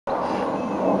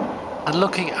And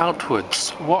looking outwards,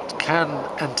 what can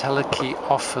Entelechy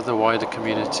offer the wider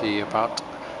community about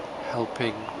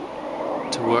helping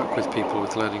to work with people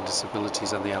with learning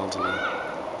disabilities and the elderly?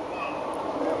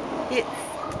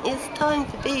 It's time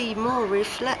to be more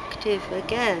reflective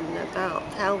again about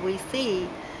how we see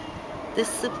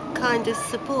this kind of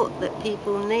support that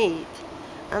people need.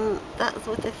 And that's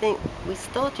what I think we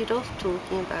started off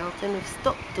talking about and have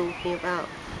stopped talking about,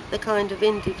 the kind of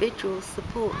individual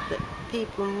support that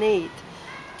people need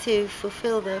to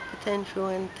fulfill their potential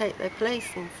and take their place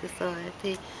in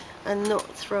society and not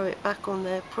throw it back on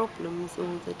their problems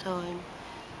all the time.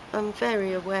 I'm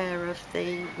very aware of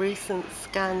the recent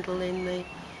scandal in the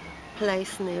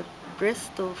place near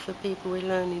Bristol for people with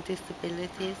learning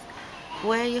disabilities,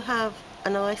 where you have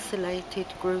an isolated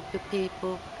group of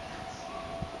people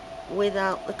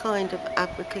without the kind of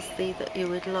advocacy that you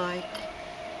would like,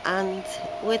 and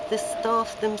with the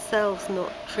staff themselves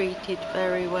not treated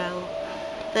very well,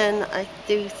 then I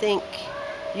do think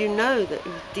you know that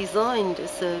you've designed a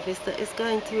service that is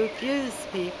going to abuse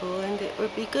people, and it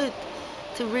would be good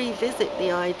to revisit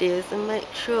the ideas and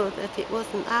make sure that it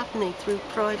wasn't happening through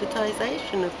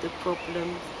privatisation of the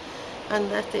problems, and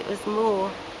that it was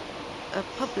more a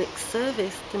public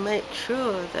service to make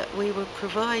sure that we were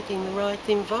providing the right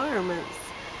environments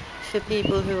for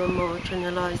people who are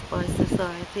marginalised by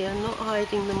society and not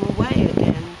hiding them away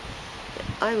again.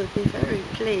 I would be very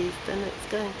pleased, and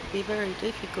it's going to be very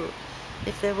difficult,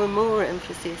 if there were more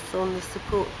emphasis on the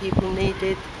support people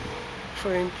needed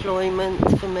for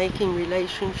employment, for making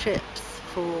relationships,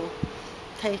 for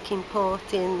taking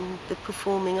part in the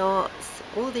performing arts,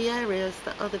 all the areas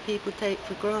that other people take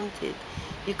for granted.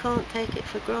 You can't take it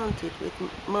for granted with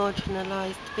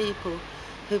marginalised people,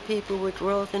 who people would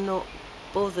rather not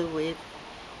bother with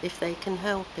if they can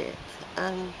help it.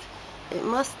 And it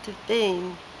must have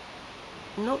been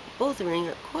not bothering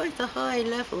at quite a high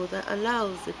level that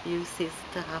allows abuses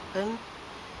to happen.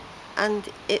 And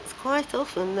it's quite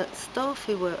often that staff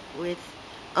who work with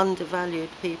undervalued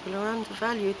people are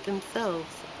undervalued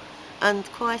themselves, and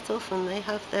quite often they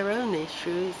have their own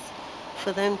issues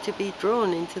for them to be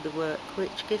drawn into the work,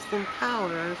 which gives them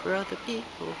power over other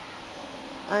people.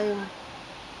 I'm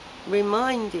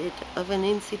reminded of an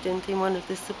incident in one of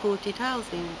the supported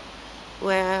housing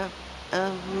where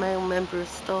a male member of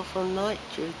staff on night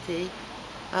duty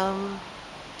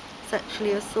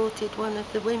sexually assaulted one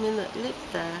of the women that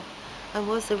lived there and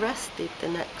was arrested the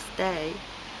next day,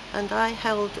 and I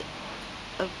held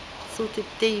a sort of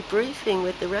debriefing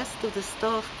with the rest of the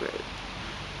staff group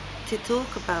to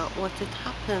talk about what had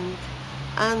happened.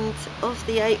 And of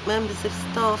the 8 members of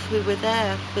staff who were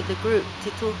there for the group to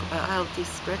talk about how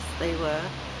distressed they were,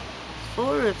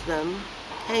 4 of them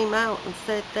came out and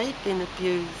said they'd been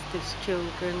abused as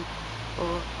children,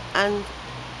 and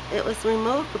it was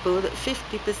remarkable that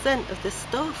 50% of the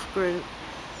staff group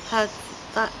had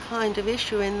that kind of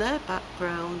issue in their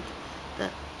background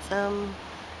that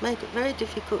made it very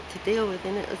difficult to deal with,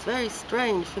 and it was very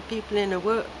strange for people in a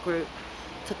work group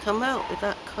to come out with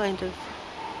that kind of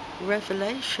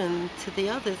revelation to the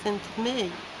others and to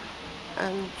me.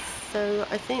 And so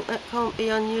I think that can't be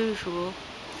unusual,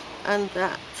 and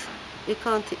that you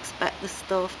can't expect the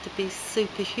staff to be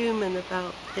superhuman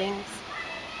about things.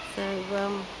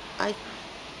 So I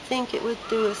think it would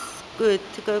do us good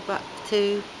to go back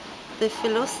to the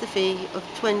philosophy of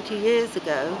 20 years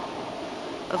ago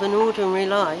of an ordinary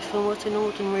life, and what an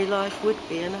ordinary life would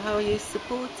be and how you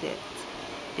support it,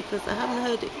 because I haven't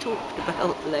heard it talked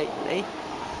about lately,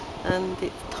 and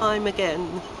it's time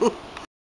again.